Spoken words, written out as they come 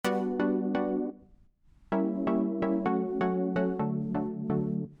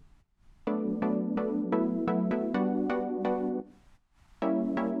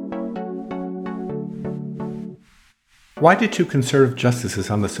Why did two conservative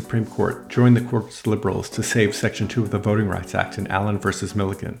justices on the Supreme Court join the court's liberals to save Section 2 of the Voting Rights Act in Allen v.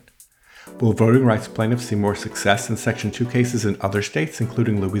 Milligan? Will voting rights plaintiffs see more success in Section 2 cases in other states,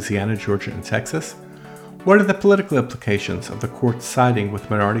 including Louisiana, Georgia, and Texas? What are the political implications of the court siding with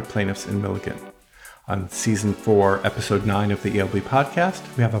minority plaintiffs in Milligan? On Season 4, Episode 9 of the ELB Podcast,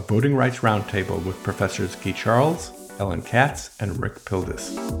 we have a voting rights roundtable with Professors Guy Charles, Ellen Katz, and Rick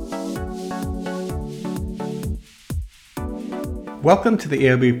Pildes. Welcome to the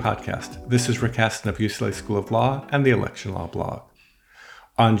ELB Podcast. This is Rick Haston of UCLA School of Law and the Election Law blog.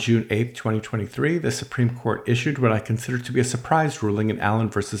 On June 8, 2023, the Supreme Court issued what I consider to be a surprise ruling in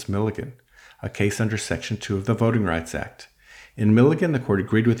Allen v. Milligan, a case under Section 2 of the Voting Rights Act. In Milligan, the court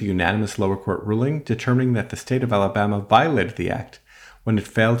agreed with a unanimous lower court ruling determining that the state of Alabama violated the act when it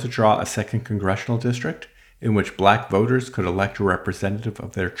failed to draw a second congressional district in which black voters could elect a representative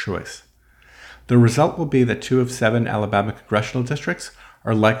of their choice. The result will be that 2 of 7 Alabama congressional districts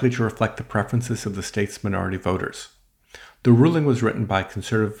are likely to reflect the preferences of the state's minority voters. The ruling was written by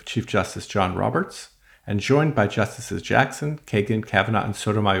conservative Chief Justice John Roberts and joined by Justices Jackson, Kagan, Kavanaugh, and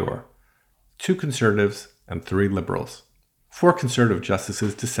Sotomayor, 2 conservatives and 3 liberals. 4 conservative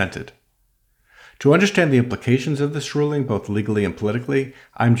justices dissented. To understand the implications of this ruling, both legally and politically,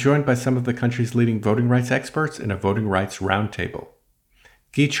 I'm joined by some of the country's leading voting rights experts in a voting rights roundtable.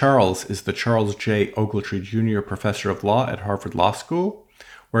 Guy Charles is the Charles J. Ogletree Jr. Professor of Law at Harvard Law School,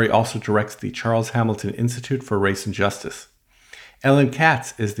 where he also directs the Charles Hamilton Institute for Race and Justice. Ellen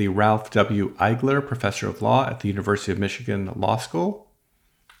Katz is the Ralph W. Eigler Professor of Law at the University of Michigan Law School.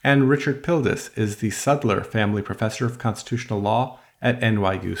 And Rick Pildes is the Sudler Family Professor of Constitutional Law at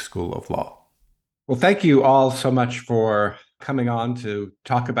NYU School of Law. Well, thank you all so much for coming on to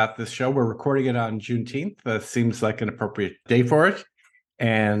talk about this show. We're recording it on Juneteenth. That seems like an appropriate day for it.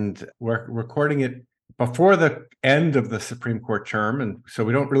 And we're recording it before the end of the Supreme Court term. And so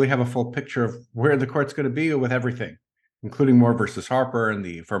we don't really have a full picture of where the court's going to be with everything, including Moore versus Harper and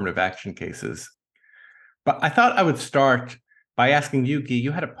the affirmative action cases. But I thought I would start by asking you, Guy,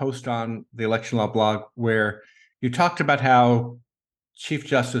 you had a post on the Election Law blog where you talked about how Chief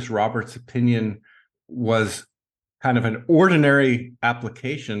Justice Roberts' opinion was kind of an ordinary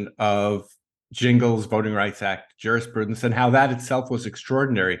application of Jingles Voting Rights Act jurisprudence and how that itself was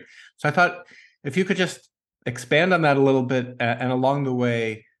extraordinary. So I thought if you could just expand on that a little bit and along the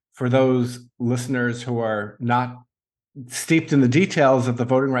way, for those listeners who are not steeped in the details of the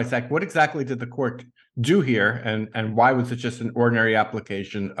Voting Rights Act, what exactly did the court do here and why was it just an ordinary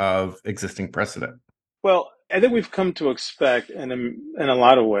application of existing precedent? Well, I think we've come to expect in a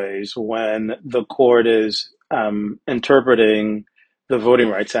lot of ways when the court is interpreting the Voting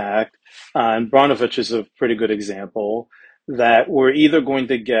Rights Act, and Brnovich is a pretty good example, that we're either going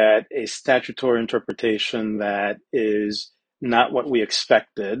to get a statutory interpretation that is not what we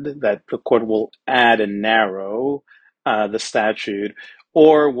expected, that the court will add and narrow the statute,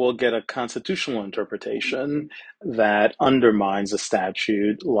 or we'll get a constitutional interpretation that undermines the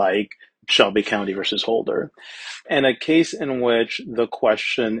statute, like Shelby County versus Holder. And a case in which the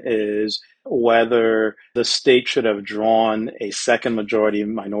question is whether the state should have drawn a second majority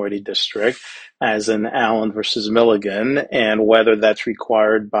minority district, as in Allen versus Milligan, and whether that's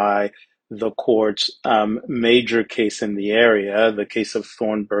required by the court's major case in the area, the case of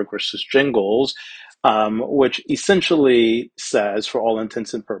Thornburg versus Jingles, which essentially says, for all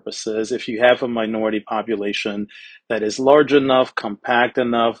intents and purposes, if you have a minority population that is large enough, compact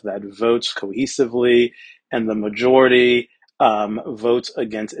enough, that votes cohesively, and the majority votes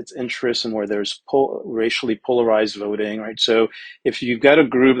against its interests and where there's racially polarized voting, right? So if you've got a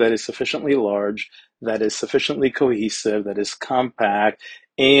group that is sufficiently large, that is sufficiently cohesive, that is compact,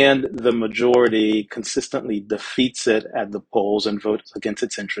 and the majority consistently defeats it at the polls and votes against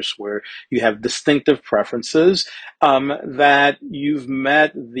its interests, where you have distinctive preferences, that you've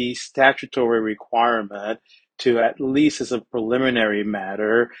met the statutory requirement to, at least as a preliminary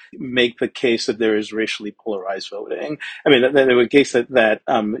matter, make the case that there is racially polarized voting. I mean, the case that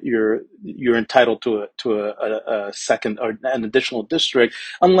you're entitled to a second or an additional district,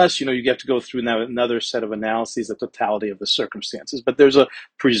 unless you have to go through now another set of analyses, the totality of the circumstances. But there's a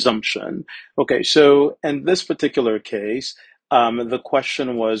presumption. Okay, so in this particular case, the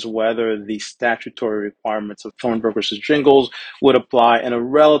question was whether the statutory requirements of Thornburg versus Jingles would apply in a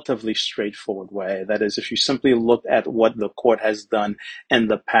relatively straightforward way. That is, if you simply looked at what the court has done in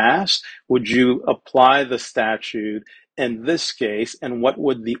the past, would you apply the statute in this case, and what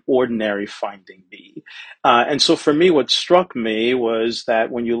would the ordinary finding be? And so for me, what struck me was that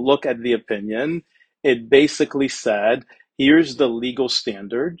when you look at the opinion, it basically said, here's the legal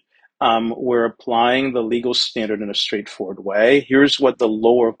standard. We're applying the legal standard in a straightforward way. Here's what the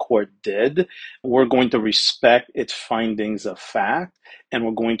lower court did. We're going to respect its findings of fact, and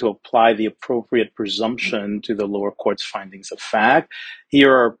we're going to apply the appropriate presumption to the lower court's findings of fact.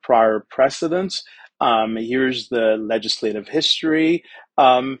 Here are prior precedents. Here's the legislative history,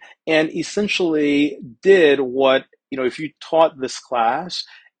 and essentially did what, if you taught this class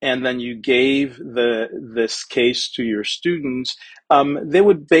and then you gave this case to your students, they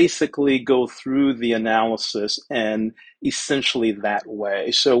would basically go through the analysis and essentially that way.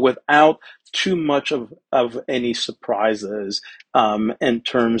 So without too much of any surprises in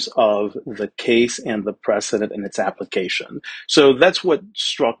terms of the case and the precedent and its application. So that's what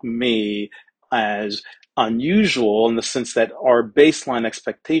struck me as unusual, in the sense that our baseline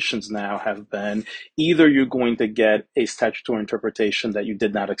expectations now have been either you're going to get a statutory interpretation that you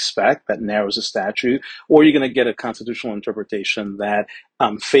did not expect that narrows a statute, or you're going to get a constitutional interpretation that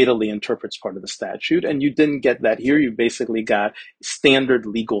fatally interprets part of the statute. And you didn't get that here. You basically got standard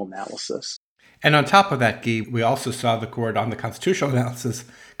legal analysis. And on top of that, Guy, we also saw the court on the constitutional analysis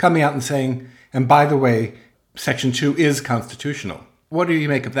coming out and saying, and by the way, Section 2 is constitutional. What do you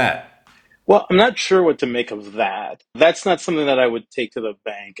make of that? Well, I'm not sure what to make of that. That's not something that I would take to the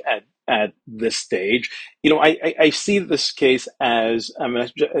bank at this stage. I see this case as, I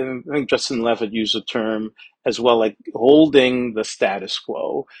think Justin Levitt used the term as well, like holding the status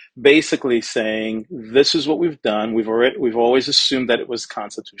quo, basically saying, this is what we've done. We've always assumed that it was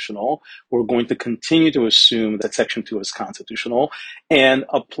constitutional. We're going to continue to assume that Section 2 is constitutional, and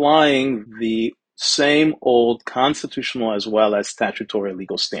applying the same old constitutional as well as statutory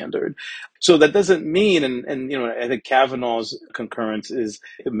legal standard. So that doesn't mean, and I think Kavanaugh's concurrence it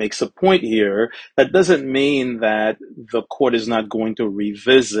makes a point here, that doesn't mean that the court is not going to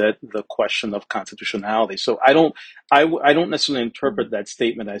revisit the question of constitutionality. So I don't necessarily interpret that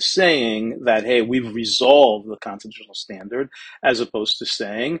statement as saying that, hey, we've resolved the constitutional standard, as opposed to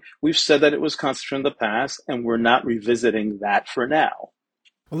saying we've said that it was constitutional in the past and we're not revisiting that for now.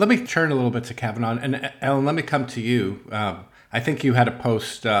 Well, let me turn a little bit to Kavanaugh, and Ellen, let me come to you. I think you had a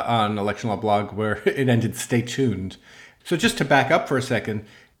post on Election Law Blog where it ended, "Stay tuned." So just to back up for a second,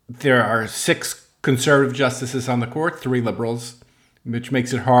 there are 6 conservative justices on the court, 3 liberals, which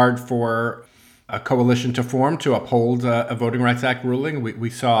makes it hard for a coalition to form to uphold a Voting Rights Act ruling. We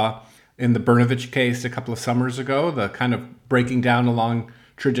saw in the Brnovich case a couple of summers ago the kind of breaking down along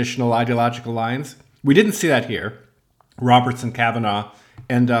traditional ideological lines. We didn't see that here. Roberts and Kavanaugh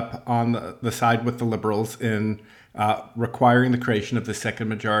end up on the side with the liberals in requiring the creation of the second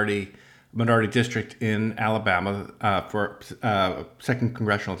minority district in Alabama for second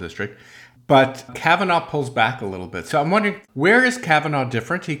congressional district. But Kavanaugh pulls back a little bit. So I'm wondering, where is Kavanaugh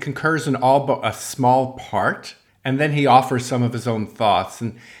different? He concurs in all but a small part, and then he offers some of his own thoughts.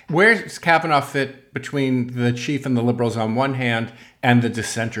 And where does Kavanaugh fit between the chief and the liberals on one hand and the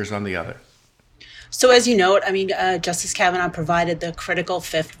dissenters on the other? So as you note, Justice Kavanaugh provided the critical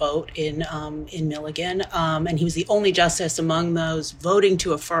 5th vote in Milligan, and he was the only justice among those voting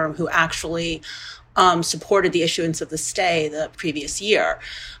to affirm who actually supported the issuance of the stay the previous year,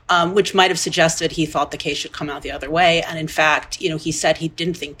 which might have suggested he thought the case should come out the other way. And in fact, he said he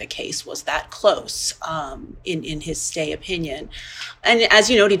didn't think the case was that close in his stay opinion. And as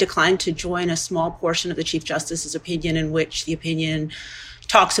you note, he declined to join a small portion of the Chief Justice's opinion, in which the opinion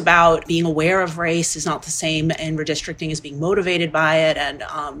talks about being aware of race is not the same and redistricting is being motivated by it, and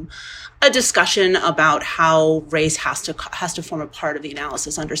a discussion about how race has to form a part of the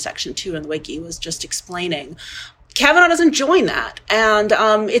analysis under Section 2, and the way Guy was just explaining. Kavanaugh doesn't join that, and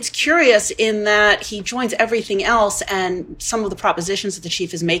it's curious in that he joins everything else, and some of the propositions that the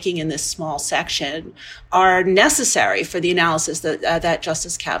chief is making in this small section are necessary for the analysis that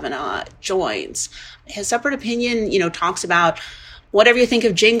Justice Kavanaugh joins. His separate opinion, talks about, whatever you think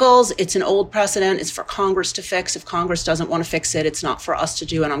of jingles, it's an old precedent. It's for Congress to fix. If Congress doesn't want to fix it, it's not for us to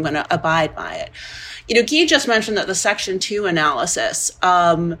do, and I'm going to abide by it. Guy just mentioned that the Section 2 analysis,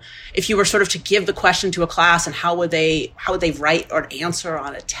 if you were sort of to give the question to a class and how would they write or answer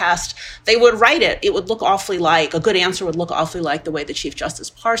on a test, they would write it. It would look awfully like, a good answer would look awfully like the way the Chief Justice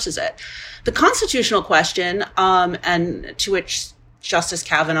parses it. The constitutional question, and to which Justice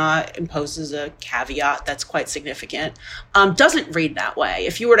Kavanaugh imposes a caveat that's quite significant, doesn't read that way.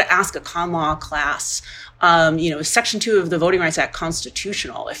 If you were to ask a con law class, is Section 2 of the Voting Rights Act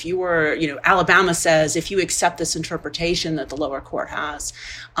constitutional? If you were, Alabama says, if you accept this interpretation that the lower court has,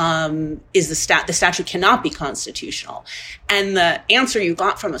 is the statute cannot be constitutional. And the answer you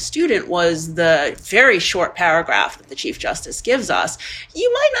got from a student was the very short paragraph that the Chief Justice gives us.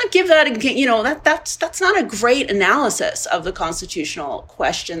 You might not give that, that's not a great analysis of the constitutional constitutional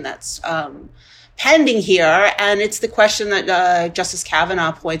question that's pending here. And it's the question that Justice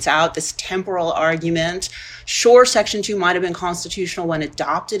Kavanaugh points out, this temporal argument. Sure, Section 2 might have been constitutional when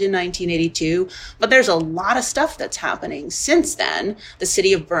adopted in 1982, but there's a lot of stuff that's happening since then. The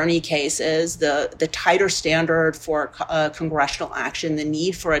City of Bernie cases, the tighter standard for congressional action, the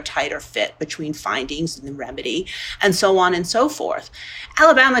need for a tighter fit between findings and the remedy, and so on and so forth.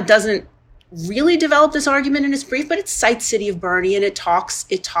 Alabama doesn't really develop this argument in its brief, but it cites City of Bernie and it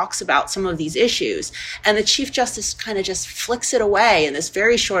talks about some of these issues. And the Chief Justice kind of just flicks it away in this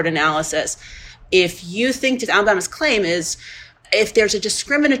very short analysis. If you think that Alabama's claim is, if there's a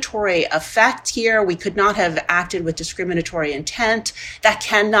discriminatory effect here, we could not have acted with discriminatory intent, that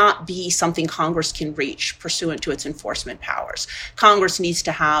cannot be something Congress can reach pursuant to its enforcement powers. Congress needs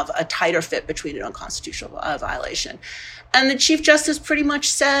to have a tighter fit between an unconstitutional violation. And the Chief Justice pretty much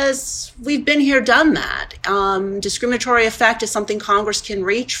says, we've been here, done that. Discriminatory effect is something Congress can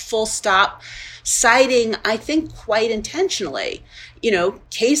reach, full stop, citing, I think quite intentionally,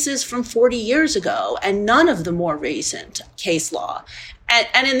 cases from 40 years ago and none of the more recent case law.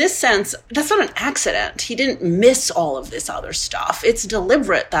 And in this sense, that's not an accident. He didn't miss all of this other stuff. It's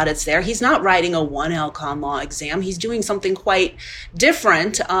deliberate that it's there. He's not writing a 1L con law exam. He's doing something quite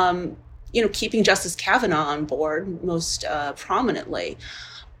different, keeping Justice Kavanaugh on board most prominently.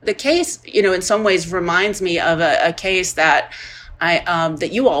 The case, in some ways reminds me of a case that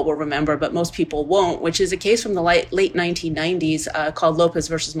that you all will remember, but most people won't, which is a case from the late 1990s called Lopez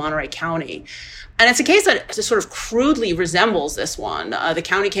versus Monterey County. And it's a case that sort of crudely resembles this one. The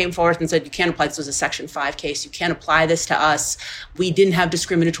county came forth and said, you can't apply this as a Section 5 case. You can't apply this to us. We didn't have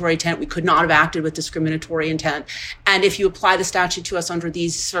discriminatory intent. We could not have acted with discriminatory intent. And if you apply the statute to us under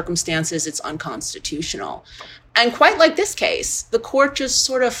these circumstances, it's unconstitutional. And quite like this case, the court just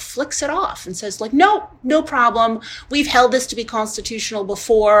sort of flicks it off and says, no problem. We've held this to be constitutional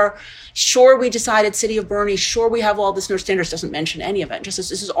before. Sure, we decided City of Bernie. Sure, we have all this. No standards doesn't mention any of it. Just this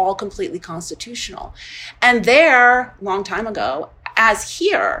is all completely constitutional. And there, a long time ago, as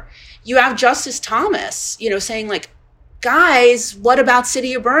here, you have Justice Thomas, saying guys, what about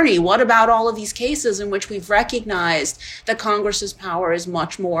City of Bernie? What about all of these cases in which we've recognized that Congress's power is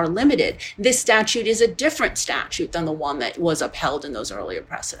much more limited? This statute is a different statute than the one that was upheld in those earlier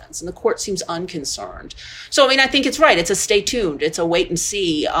precedents. And the court seems unconcerned. So, I think it's right. It's a stay tuned. It's a wait and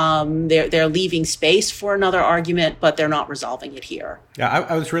see. They're leaving space for another argument, but they're not resolving it here. Yeah,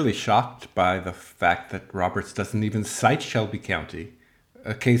 I was really shocked by the fact that Roberts doesn't even cite Shelby County,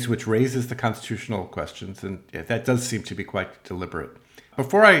 a case which raises the constitutional questions, and that does seem to be quite deliberate.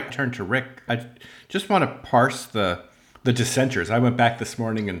 Before I turn to Rick, I just want to parse the dissenters. I went back this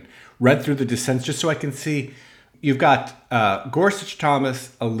morning and read through the dissents just so I can see. You've got Gorsuch,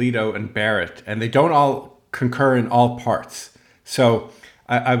 Thomas, Alito, and Barrett, and they don't all concur in all parts. So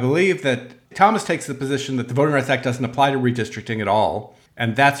I believe that Thomas takes the position that the Voting Rights Act doesn't apply to redistricting at all,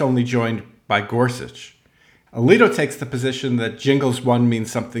 and that's only joined by Gorsuch. Alito takes the position that Jingles 1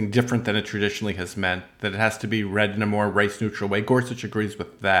 means something different than it traditionally has meant, that it has to be read in a more race-neutral way. Gorsuch agrees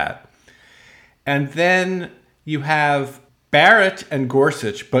with that. And then you have Barrett and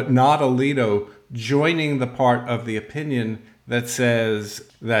Gorsuch, but not Alito, joining the part of the opinion that says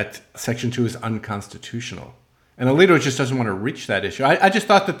that Section 2 is unconstitutional. And Alito just doesn't want to reach that issue. I just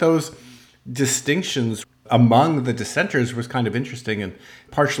thought that those distinctions among the dissenters was kind of interesting and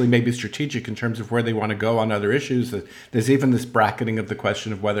partially maybe strategic in terms of where they want to go on other issues. There's even this bracketing of the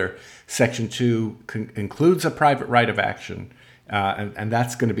question of whether Section 2 includes a private right of action. And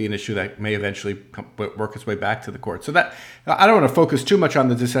that's going to be an issue that may eventually work its way back to the court. So that I don't want to focus too much on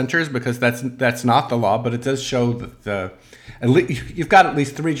the dissenters because that's not the law, but it does show that you've got at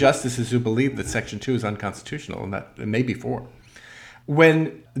least 3 justices who believe that Section 2 is unconstitutional, and that it may be 4.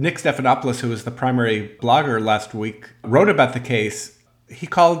 When Nick Stephanopoulos, who was the primary blogger last week, wrote about the case, he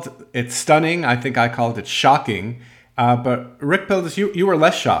called it stunning. I think I called it shocking. But Rick Pildes, you were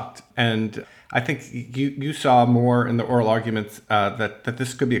less shocked. And I think you saw more in the oral arguments that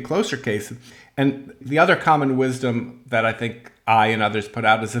this could be a closer case. And the other common wisdom that I think I and others put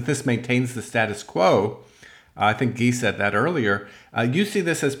out is that this maintains the status quo. I think Guy said that earlier. You see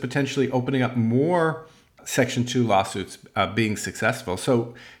this as potentially opening up more Section 2 lawsuits being successful.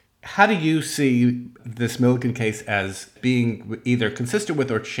 So how do you see this Milligan case as being either consistent with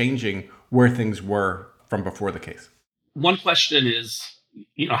or changing where things were from before the case? One question is,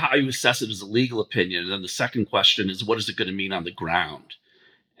 how you assess it as a legal opinion. And then the second question is, what is it going to mean on the ground?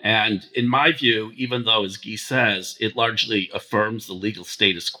 And in my view, even though, as Guy says, it largely affirms the legal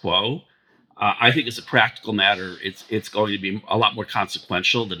status quo, I think as a practical matter, it's going to be a lot more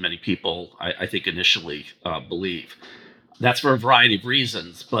consequential than many people, I think, initially believe. That's for a variety of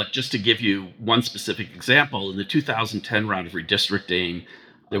reasons. But just to give you one specific example, in the 2010 round of redistricting,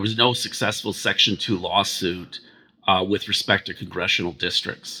 there was no successful Section 2 lawsuit with respect to congressional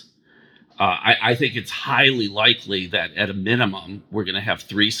districts. I think it's highly likely that at a minimum, we're going to have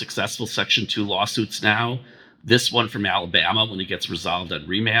 3 successful Section 2 lawsuits now. This one from Alabama when it gets resolved on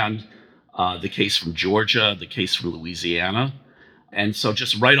remand, the case from Georgia, the case from Louisiana. And so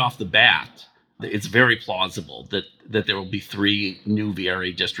just right off the bat, it's very plausible that there will be 3 new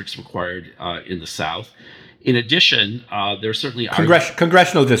VRA districts required in the South. In addition, there certainly are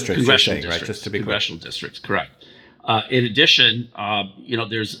congressional districts. Congressional districts, right? Just to be congressional districts, correct. In addition,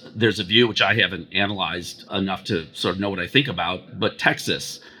 there's a view which I haven't analyzed enough to sort of know what I think about, but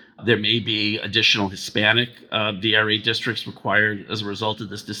Texas, there may be additional Hispanic VRA districts required as a result of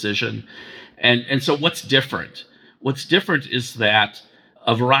this decision. And so what's different? What's different is that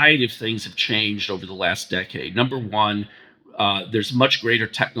a variety of things have changed over the last decade. Number one, there's much greater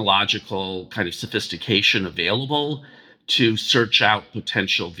technological kind of sophistication available to search out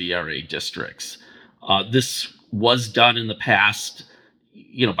potential VRA districts. This was done in the past,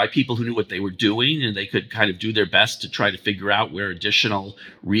 by people who knew what they were doing, and they could kind of do their best to try to figure out where additional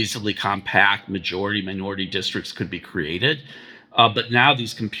reasonably compact majority minority districts could be created. But now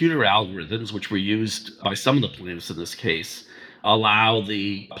these computer algorithms, which were used by some of the plaintiffs in this case, allow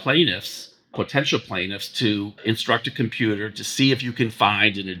the plaintiffs, potential plaintiffs, to instruct a computer to see if you can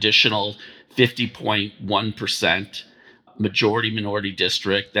find an additional 50.1% majority minority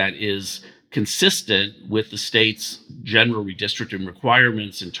district that is consistent with the state's general redistricting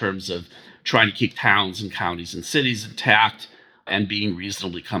requirements in terms of trying to keep towns and counties and cities intact and being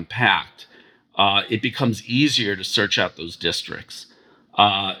reasonably compact. It becomes easier to search out those districts,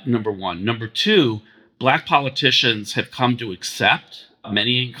 number one. Number two, Black politicians have come to accept,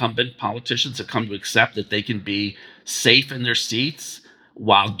 many incumbent politicians have come to accept that they can be safe in their seats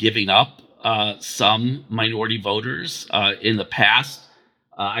while giving up some minority voters. In the past,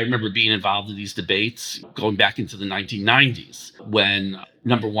 I remember being involved in these debates going back into the 1990s when,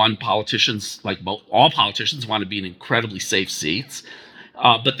 number one, politicians, like all politicians, want to be in incredibly safe seats.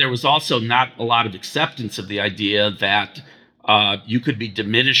 But there was also not a lot of acceptance of the idea that you could be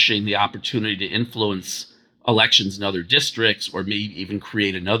diminishing the opportunity to influence elections in other districts or maybe even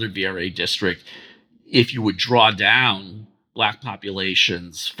create another VRA district if you would draw down Black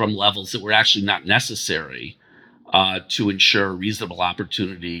populations from levels that were actually not necessary to ensure a reasonable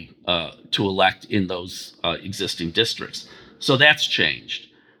opportunity to elect in those existing districts. So that's changed.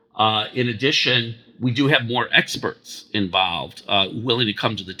 In addition, we do have more experts involved, willing to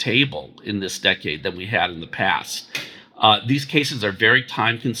come to the table in this decade than we had in the past. These cases are very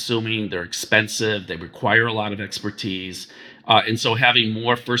time-consuming, they're expensive, they require a lot of expertise, and so having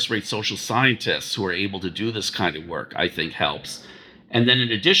more first-rate social scientists who are able to do this kind of work, I think, helps. And then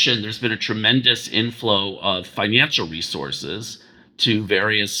in addition, there's been a tremendous inflow of financial resources to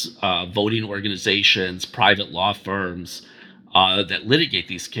various voting organizations, private law firms, that litigate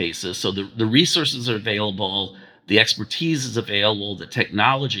these cases. So the resources are available, the expertise is available, the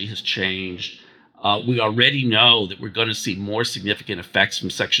technology has changed. We already know that we're going to see more significant effects from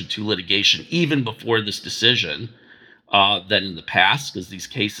Section 2 litigation even before this decision than in the past, because these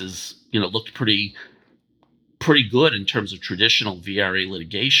cases, looked pretty good in terms of traditional VRA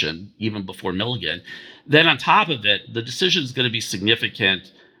litigation even before Milligan. Then on top of it, the decision is going to be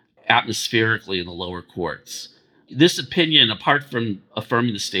significant atmospherically in the lower courts. This opinion, apart from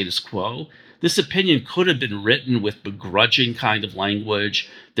affirming the status quo, this opinion could have been written with begrudging kind of language.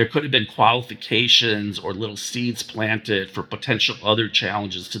 There could have been qualifications or little seeds planted for potential other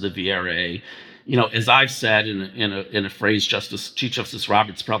challenges to the VRA. As I've said in a phrase Chief Justice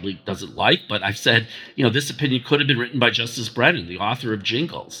Roberts probably doesn't like, but I've said, this opinion could have been written by Justice Brennan, the author of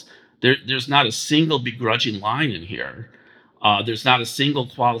Jingles. There's not a single begrudging line in here. There's not a single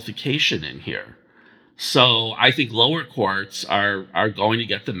qualification in here. So I think lower courts are going to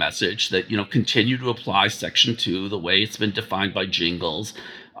get the message that, continue to apply Section 2 the way it's been defined by Jingles.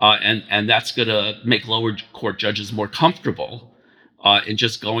 And that's going to make lower court judges more comfortable in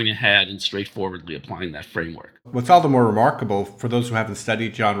just going ahead and straightforwardly applying that framework. What's all the more remarkable for those who haven't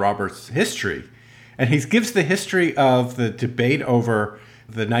studied John Roberts' history, and he gives the history of the debate over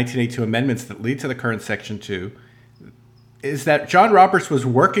the 1982 amendments that lead to the current Section 2, is that John Roberts was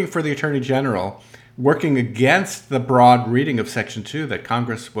working for the Attorney General, working against the broad reading of Section 2 that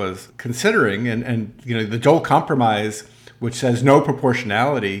Congress was considering, and the Dole Compromise, which says no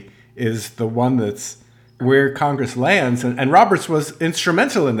proportionality, is the one that's where Congress lands, and Roberts was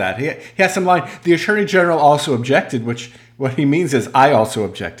instrumental in that. He has some line. The Attorney General also objected, which What he means is I also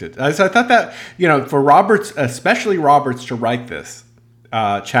objected. So I thought that, for Roberts, especially Roberts, to write this,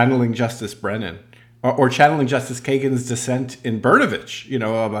 channeling Justice Brennan, or channeling Justice Kagan's dissent in Brnovich,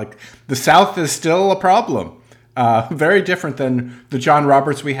 like the South is still a problem. Very different than the John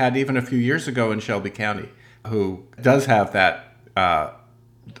Roberts we had even a few years ago in Shelby County, who does have that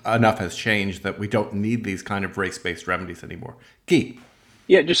enough has changed that we don't need these kind of race-based remedies anymore. Guy.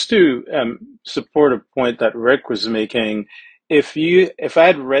 Yeah, just to support a point that Rick was making, if I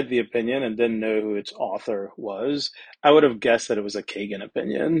had read the opinion and didn't know who its author was, I would have guessed that it was a Kagan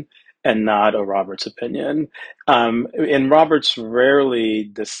opinion and not a Roberts opinion. And Roberts rarely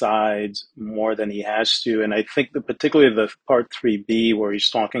decides more than he has to. And I think that particularly the Part 3B, where he's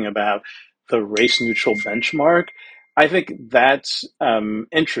talking about the race-neutral benchmark, I think that's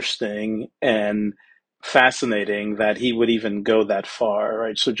interesting and fascinating that he would even go that far,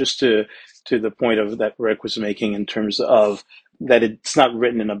 right? So just to the point of that Rick was making in terms of that it's not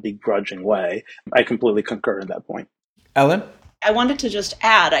written in a begrudging way, I completely concur in that point. Ellen? I wanted to just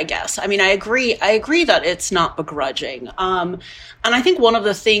add, I guess. I mean, I agree that it's not begrudging. And I think one of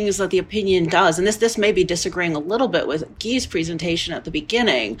the things that the opinion does, and this may be disagreeing a little bit with Guy's presentation at the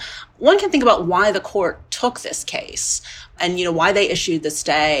beginning, one can think about why the court took this case and, why they issued the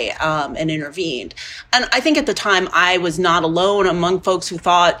stay and intervened. And I think at the time I was not alone among folks who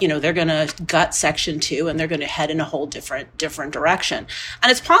thought, they're going to gut Section 2 and they're going to head in a whole different direction.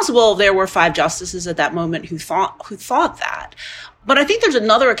 And it's possible there were 5 justices at that moment who thought that. But I think there's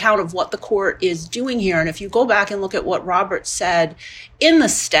another account of what the court is doing here. And if you go back and look at what Roberts said in the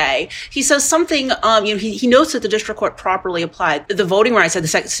stay, he says something, he notes that the district court properly applied the voting rights of the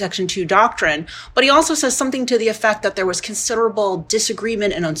Section 2 doctrine, but he also says something to the effect that there was considerable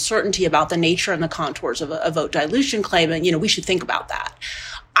disagreement and uncertainty about the nature and the contours of a vote dilution claim. And, we should think about that.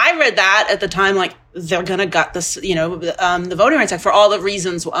 I read that at the time, like they're going to gut this, the Voting Rights Act for all the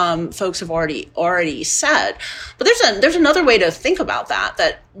reasons folks have already said. But there's another way to think about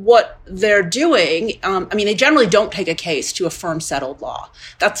that what they're doing, they generally don't take a case to affirm settled law.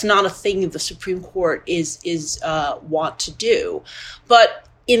 That's not a thing the Supreme Court is want to do. But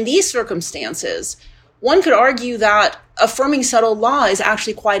in these circumstances, one could argue that affirming settled law is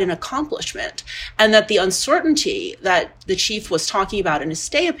actually quite an accomplishment, and that the uncertainty that the chief was talking about in his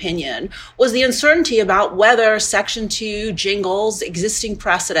stay opinion was the uncertainty about whether Section 2 jingles existing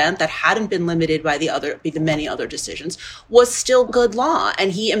precedent that hadn't been limited by the many other decisions was still good law.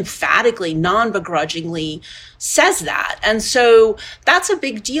 And he emphatically, non-begrudgingly says that. And so that's a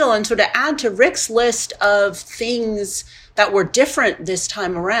big deal. And so to add to Rick's list of things that were different this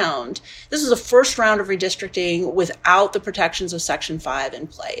time around, this was the first round of redistricting without the protections of Section 5 in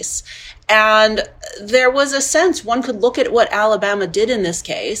place. And there was a sense one could look at what Alabama did in this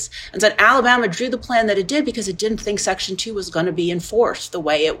case and said Alabama drew the plan that it did because it didn't think Section 2 was going to be enforced the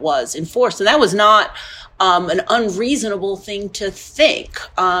way it was enforced. And that was not an unreasonable thing to think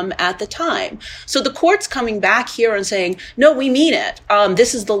at the time. So the court's coming back here and saying, no, we mean it.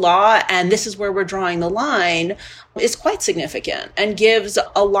 This is the law and this is where we're drawing the line, is quite significant and gives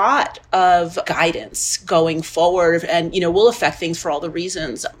a lot of guidance going forward and, will affect things for all the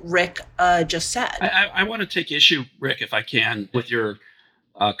reasons Rick just said. I want to take issue, Rick, if I can, with your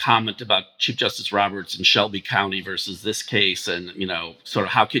comment about Chief Justice Roberts in Shelby County versus this case and, sort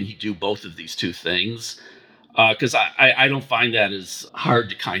of how can he do both of these two things? Because I don't find that as hard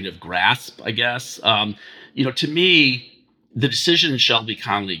to kind of grasp, I guess. To me, the decision in Shelby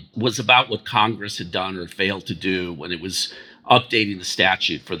County was about what Congress had done or failed to do when it was updating the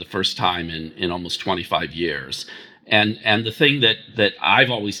statute for the first time in almost 25 years. And the thing that I've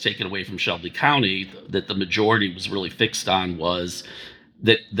always taken away from Shelby County that the majority was really fixed on was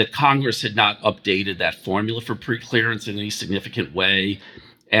that Congress had not updated that formula for preclearance in any significant way,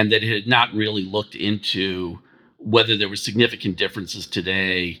 and that it had not really looked into whether there were significant differences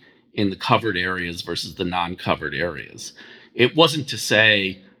today in the covered areas versus the non-covered areas. It wasn't to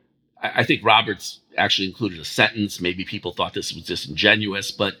say, I think Roberts actually included a sentence. Maybe people thought this was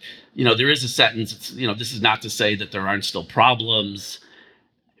disingenuous, but, there is a sentence. It's, this is not to say that there aren't still problems.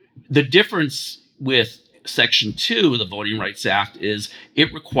 The difference with Section 2 of the Voting Rights Act is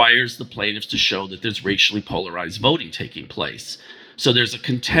it requires the plaintiffs to show that there's racially polarized voting taking place. So there's a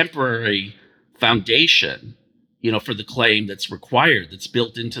contemporary foundation, for the claim that's required, that's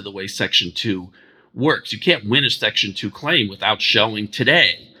built into the way Section 2 works. You can't win a Section 2 claim without showing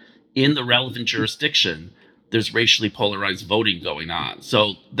today, in the relevant jurisdiction, there's racially polarized voting going on.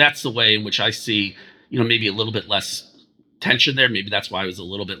 So that's the way in which I see, maybe a little bit less tension there. Maybe that's why I was a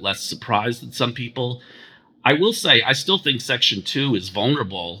little bit less surprised than some people. I will say, I still think Section 2 is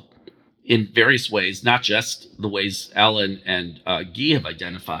vulnerable in various ways, not just the ways Ellen and Guy have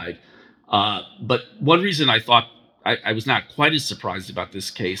identified. But one reason I thought I was not quite as surprised about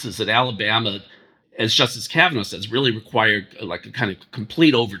this case is that Alabama, as Justice Kavanaugh says, really required like a kind of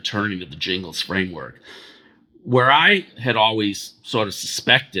complete overturning of the Jingles framework. Where I had always sort of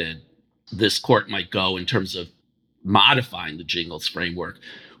suspected this court might go in terms of modifying the Jingles framework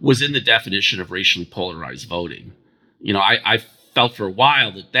was in the definition of racially polarized voting. I felt for a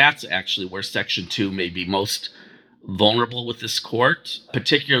while that that's actually where Section 2 may be most vulnerable with this court,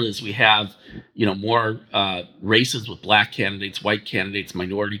 particularly as we have, more races with black candidates, white candidates,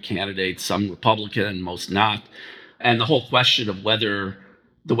 minority candidates, some Republican, most not. And the whole question of whether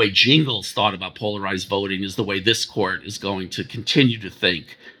the way Jingles thought about polarized voting is the way this court is going to continue to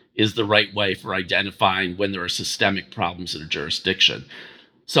think is the right way for identifying when there are systemic problems in a jurisdiction.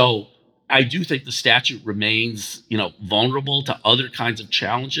 So I do think the statute remains, vulnerable to other kinds of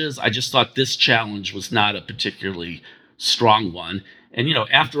challenges. I just thought this challenge was not a particularly strong one. And,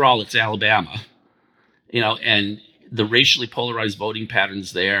 after all, it's Alabama, and the racially polarized voting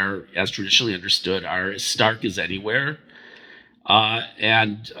patterns there, as traditionally understood, are as stark as anywhere.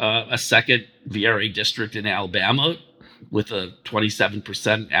 And a second VRA district in Alabama with a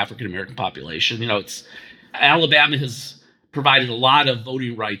 27% African-American population. Alabama has provided a lot of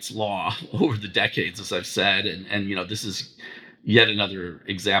voting rights law over the decades, as I've said, and this is yet another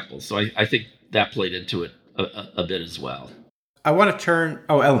example. So I think that played into it a bit as well. I want to turn.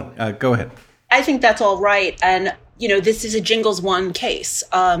 Oh, Ellen, go ahead. I think that's all right. And, this is a Jingles 1 case.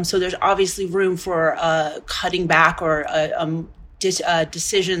 So there's obviously room for cutting back or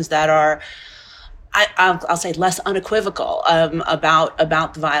decisions that are, I'll say, less unequivocal about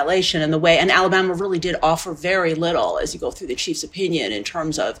the violation and the way. And Alabama really did offer very little, as you go through the chief's opinion, in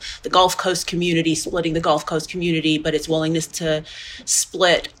terms of the Gulf Coast community, splitting the Gulf Coast community, but its willingness to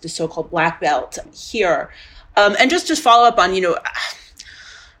split the so-called Black Belt here. And just to follow up on,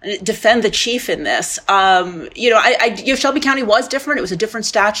 defend the chief in this. Shelby County was different. It was a different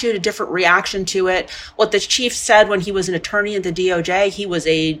statute, a different reaction to it. What the chief said when he was an attorney at the DOJ, he was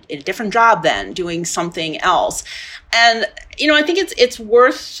in a different job then, doing something else. And, I think it's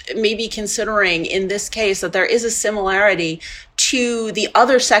worth maybe considering in this case that there is a similarity to the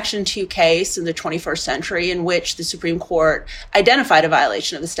other Section 2 case in the 21st century in which the Supreme Court identified a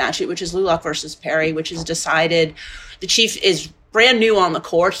violation of the statute, which is Lulock versus Perry, which is decided. The chief is brand new on the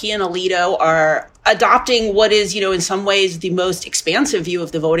court. He and Alito are adopting what is, in some ways the most expansive view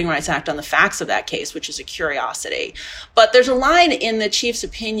of the Voting Rights Act on the facts of that case, which is a curiosity. But there's a line in the chief's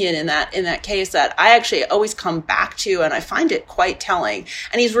opinion in that case that I actually always come back to, and I find it quite telling.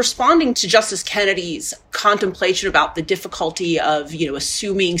 And he's responding to Justice Kennedy's contemplation about the difficulty of,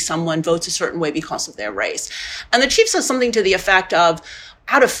 assuming someone votes a certain way because of their race. And the chief says something to the effect of,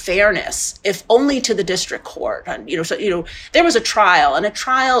 out of fairness, if only to the district court. And, there was a trial,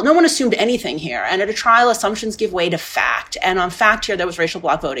 no one assumed anything here. And at a trial, assumptions give way to fact. And on fact here, there was racial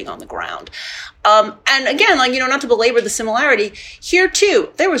bloc voting on the ground. And again, not to belabor the similarity, here too,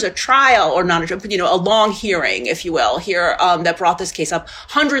 there was a trial, or not a long hearing, if you will, here, that brought this case up,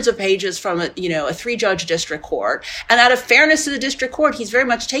 hundreds of pages from a 3-judge district court. And out of fairness to the district court, he's very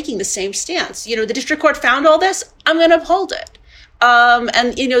much taking the same stance. The district court found all this, I'm going to uphold it.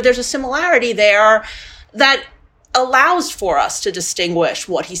 And there's a similarity there that allows for us to distinguish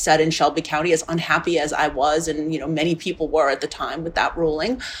what he said in Shelby County, as unhappy as I was, and, many people were at the time with that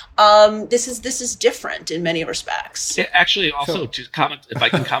ruling. This is different in many respects. Actually, also to comment, if I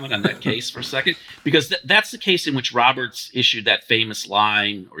can comment on that case for a second, because that's the case in which Roberts issued that famous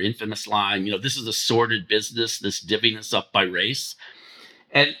line or infamous line, this is a sordid business, this divvying us up by race.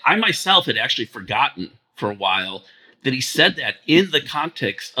 And I myself had actually forgotten for a while that he said that in the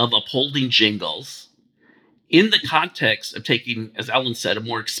context of upholding Jingles, in the context of taking, as Ellen said, a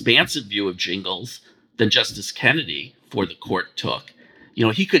more expansive view of Jingles than Justice Kennedy for the court took.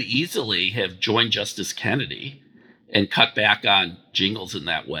 He could easily have joined Justice Kennedy and cut back on Jingles in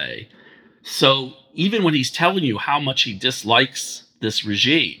that way. So even when he's telling you how much he dislikes this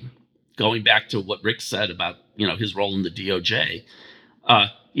regime, going back to what Rick said about, his role in the DOJ,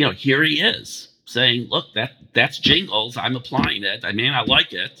 here he is saying, look, that's Jingles. I'm applying it. I may not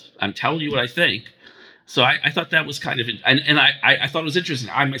like it. I'm telling you what I think. So I thought that was kind of, and I thought it was interesting.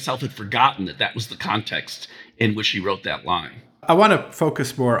 I myself had forgotten that was the context in which he wrote that line. I want to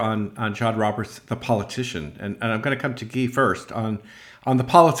focus more on John Roberts, the politician, and I'm going to come to Guy first on the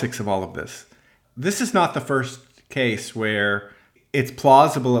politics of all of this. This is not the first case where it's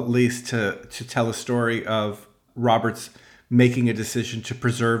plausible, at least, to tell a story of Roberts making a decision to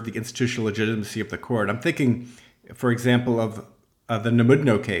preserve the institutional legitimacy of the court. I'm thinking, for example, of the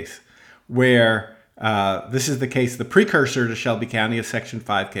Namudno case, where this is the case, the precursor to Shelby County, a Section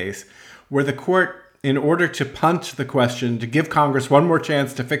 5 case, where the court, in order to punt the question, to give Congress one more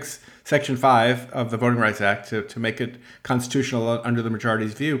chance to fix Section 5 of the Voting Rights Act, to make it constitutional under the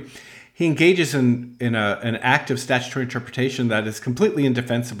majority's view, he engages in an act of statutory interpretation that is completely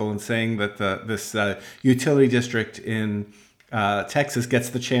indefensible in saying that this utility district in Texas gets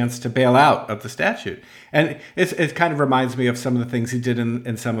the chance to bail out of the statute. And it kind of reminds me of some of the things he did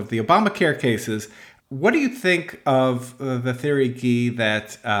in some of the Obamacare cases. What do you think of the theory, Guy,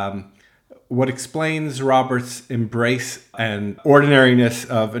 that what explains Roberts' embrace and ordinariness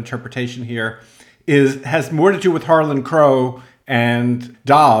of interpretation here has more to do with Harlan Crow and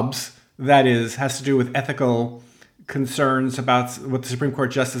Dobbs, that is, has to do with ethical concerns about what the Supreme Court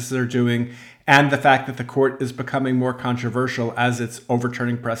justices are doing, and the fact that the court is becoming more controversial as it's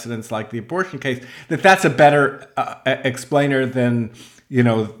overturning precedents like the abortion case, that's a better explainer than,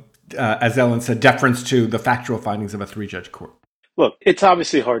 as Ellen said, deference to the factual findings of a three-judge court? Look, it's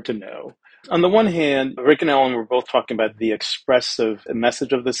obviously hard to know. On the one hand, Rick and Ellen were both talking about the expressive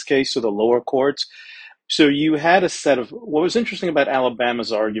message of this case, so the lower courts. So you had a set of, what was interesting about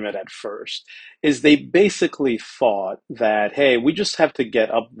Alabama's argument at first is they basically thought that, hey, we just have to get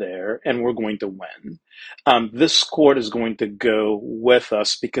up there and we're going to win. This court is going to go with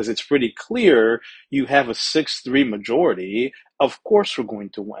us because it's pretty clear you have a 6-3 majority. Of course we're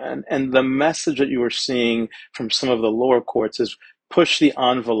going to win. And the message that you were seeing from some of the lower courts is push the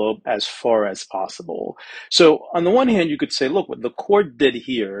envelope as far as possible. So on the one hand, you could say, look, what the court did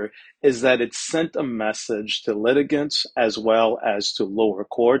here is that it sent a message to litigants as well as to lower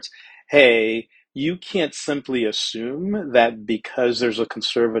courts. Hey, you can't simply assume that because there's a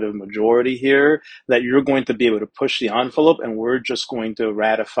conservative majority here that you're going to be able to push the envelope and we're just going to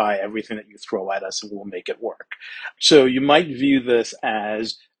ratify everything that you throw at us and we'll make it work. So you might view this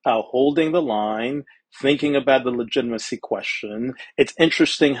as holding the line, thinking about the legitimacy question. It's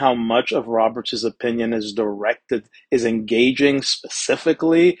interesting how much of Roberts' opinion is engaging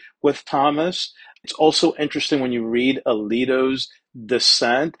specifically with Thomas. It's also interesting when you read Alito's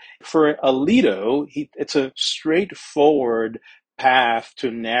dissent. For Alito, it's a straightforward path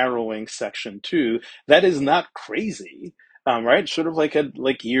to narrowing Section 2. That is not crazy. Right? Sort of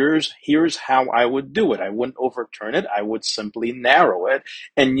like here's how I would do it. I wouldn't overturn it. I would simply narrow it.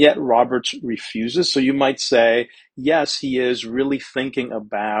 And yet Roberts refuses. So you might say, yes, he is really thinking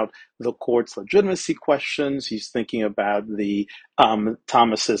about the court's legitimacy questions. He's thinking about the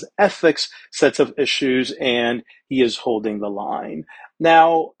Thomas's ethics sets of issues, and he is holding the line.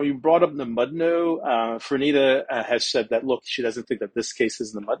 Now, you brought up the Mudno. Fernita has said that, look, she doesn't think that this case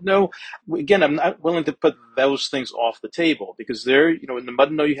is the Mudno. Again, I'm not willing to put those things off the table because in the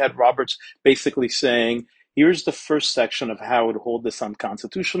Mudno, you had Roberts basically saying, here's the first section of how I would hold this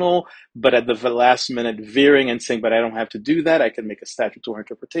unconstitutional, but at the last minute veering and saying, but I don't have to do that. I can make a statutory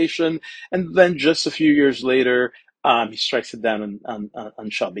interpretation. And then just a few years later, he strikes it down on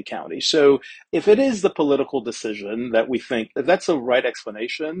Shelby County. So if it is the political decision that we think that that's a right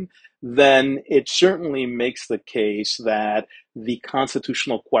explanation, then it certainly makes the case that the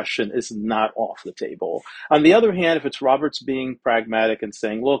constitutional question is not off the table. On the other hand, if it's Roberts being pragmatic and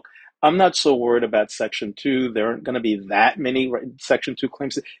saying, look, I'm not so worried about Section 2. There aren't going to be that many Section 2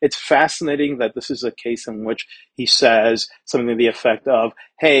 claims. It's fascinating that this is a case in which he says something to the effect of,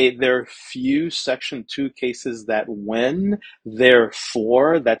 hey, there are few Section 2 cases that win.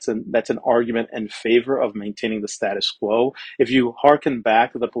 Therefore, that's an argument in favor of maintaining the status quo. If you hearken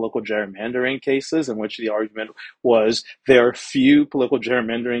back to the political gerrymandering cases in which the argument was there are few political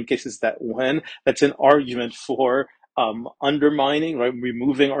gerrymandering cases that win, that's an argument for undermining, right,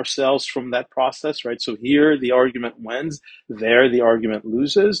 removing ourselves from that process, right? So here the argument wins, there the argument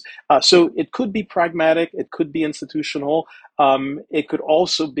loses. So it could be pragmatic, it could be institutional. It could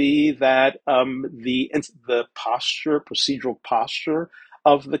also be that the procedural posture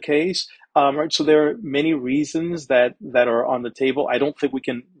of the case. Right. So there are many reasons that are on the table. I don't think we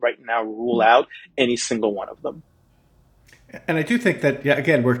can right now rule out any single one of them. And I do think that,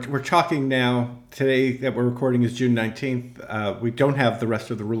 again, we're talking now, today that we're recording is June 19th. We don't have the rest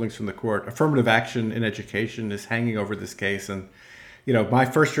of the rulings from the court. Affirmative action in education is hanging over this case. And, my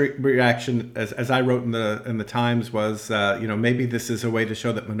first reaction, as I wrote in the Times, was, maybe this is a way to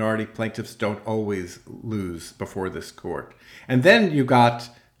show that minority plaintiffs don't always lose before this court. And then you got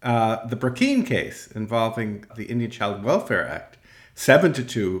the Burkine case involving the Indian Child Welfare Act,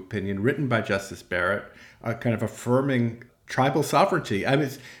 7-2 opinion written by Justice Barrett, kind of affirming tribal sovereignty. I mean,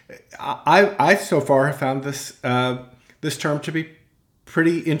 I so far have found this term to be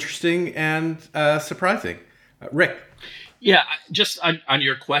pretty interesting and surprising. Rick. Yeah, just on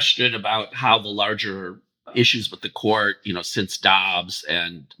your question about how the larger issues with the court, since Dobbs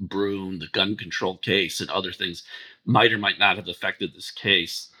and Brune, the gun control case and other things might or might not have affected this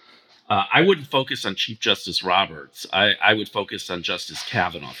case. I wouldn't focus on Chief Justice Roberts. I would focus on Justice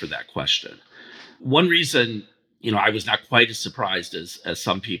Kavanaugh for that question. One reason, I was not quite as surprised as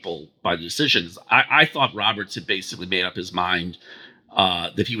some people by the decision is I thought Roberts had basically made up his mind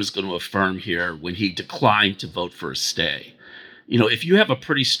that he was going to affirm here when he declined to vote for a stay. If you have a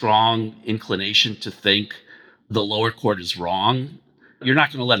pretty strong inclination to think the lower court is wrong, you're not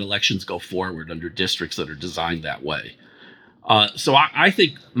going to let elections go forward under districts that are designed that way. So I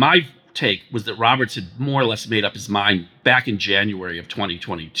think my take was that Roberts had more or less made up his mind back in January of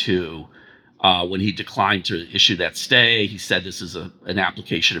 2022 when he declined to issue that stay. He said this is an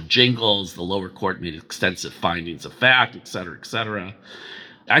application of jingles. The lower court made extensive findings of fact, et cetera, et cetera.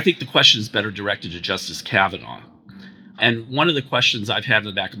 I think the question is better directed to Justice Kavanaugh. And one of the questions I've had in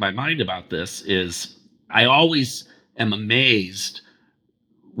the back of my mind about this is I always am amazed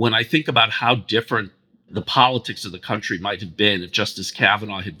when I think about how different the politics of the country might have been if Justice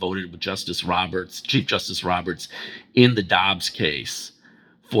Kavanaugh had voted with Chief Justice Roberts in the Dobbs case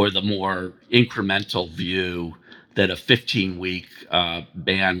for the more incremental view that a 15-week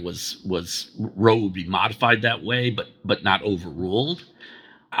ban Roe would be modified that way, but not overruled.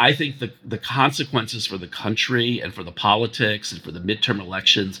 I think the consequences for the country and for the politics and for the midterm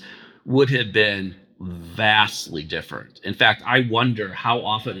elections would have been vastly different. In fact, I wonder how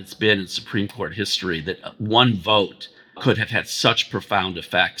often it's been in Supreme Court history that one vote could have had such profound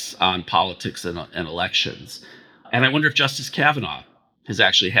effects on politics and elections. And I wonder if Justice Kavanaugh has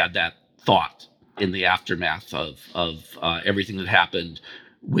actually had that thought in the aftermath of everything that happened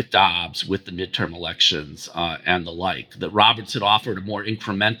with Dobbs, with the midterm elections, and the like. That Roberts had offered a more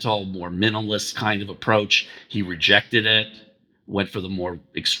incremental, more minimalist kind of approach. He rejected it, went for the more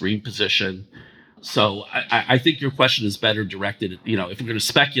extreme position. So I think your question is better directed, if we're going to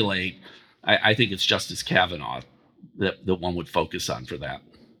speculate, I think it's Justice Kavanaugh that one would focus on for that.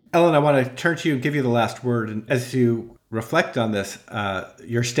 Ellen, I want to turn to you and give you the last word. And as you reflect on this,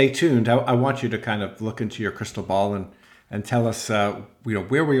 you're stay tuned. I want you to kind of look into your crystal ball and tell us,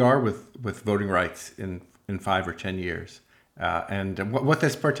 where we are with voting rights in 5 or 10 years, and what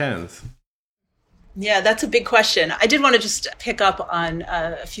this portends. Yeah, that's a big question. I did want to just pick up on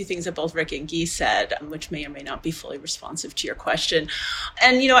a few things that both Rick and Guy said, which may or may not be fully responsive to your question.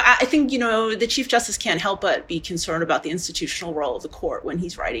 And, I think, the Chief Justice can't help but be concerned about the institutional role of the court when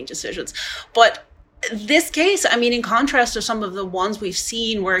he's writing decisions. But this case, in contrast to some of the ones we've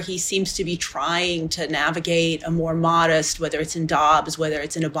seen where he seems to be trying to navigate a more modest, whether it's in Dobbs, whether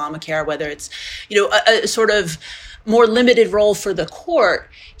it's in Obamacare, whether it's, a sort of more limited role for the court,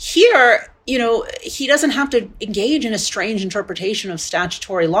 here, he doesn't have to engage in a strange interpretation of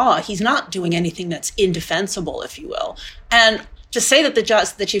statutory law. He's not doing anything that's indefensible, if you will. And to say that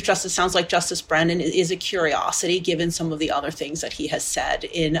the Chief Justice sounds like Justice Brennan is a curiosity, given some of the other things that he has said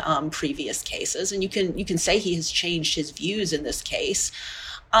in previous cases. And you can say he has changed his views in this case.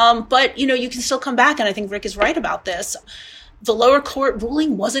 But, you can still come back, and I think Rick is right about this. The lower court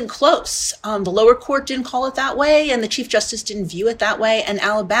ruling wasn't close. The lower court didn't call it that way, and the Chief Justice didn't view it that way. And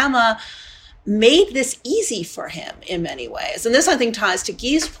Alabama made this easy for him in many ways. And this, I think, ties to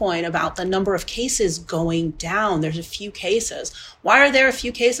Guy's point about the number of cases going down. There's a few cases. Why are there a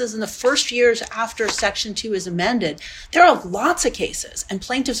few cases? In the first years after Section 2 is amended, there are lots of cases, and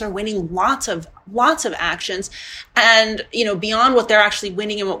plaintiffs are winning lots of actions. And, beyond what they're actually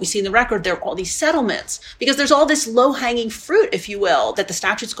winning and what we see in the record, there are all these settlements, because there's all this low-hanging fruit, if you will, that the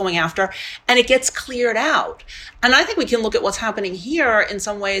statute's going after, and it gets cleared out. And I think we can look at what's happening here in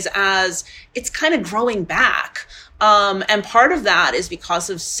some ways as it's kind of growing back. And part of that is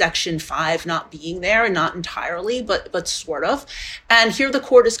because of Section 5 not being there, and not entirely, but sort of. And here the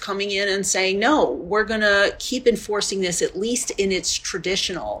court is coming in and saying, no, we're going to keep enforcing this, at least in its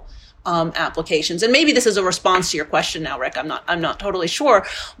traditional applications. And maybe this is a response to your question now, Rick. I'm not totally sure,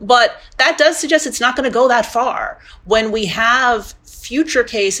 but that does suggest it's not going to go that far when we have future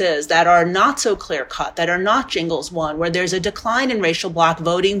cases that are not so clear cut, that are not Jingles 1, where there's a decline in racial bloc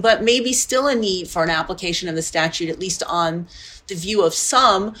voting, but maybe still a need for an application of the statute, at least on the view of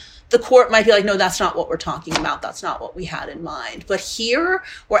some. The court might be like, no, that's not what we're talking about. That's not what we had in mind. But here,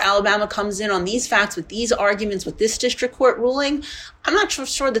 where Alabama comes in on these facts, with these arguments, with this district court ruling, I'm not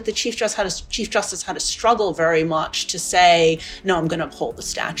sure that the Chief Justice had to struggle very much to say, no, I'm going to uphold the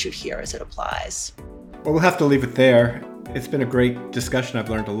statute here as it applies. Well, we'll have to leave it there. It's been a great discussion. I've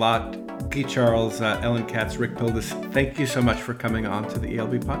learned a lot. Guy Charles, Ellen Katz, Rick Pildes, thank you so much for coming on to the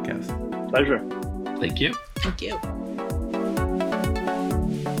ELB Podcast. Pleasure. Thank you. Thank you.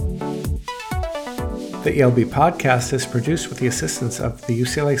 The ELB Podcast is produced with the assistance of the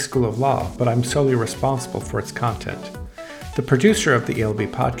UCLA School of Law, but I'm solely responsible for its content. The producer of the ELB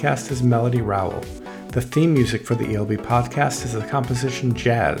Podcast is Melody Rowell. The theme music for the ELB Podcast is the composition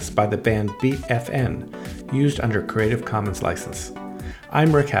Jazz by the band Beat FN, used under Creative Commons license.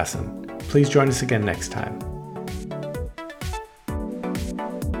 I'm Rick Hasson. Please join us again next time.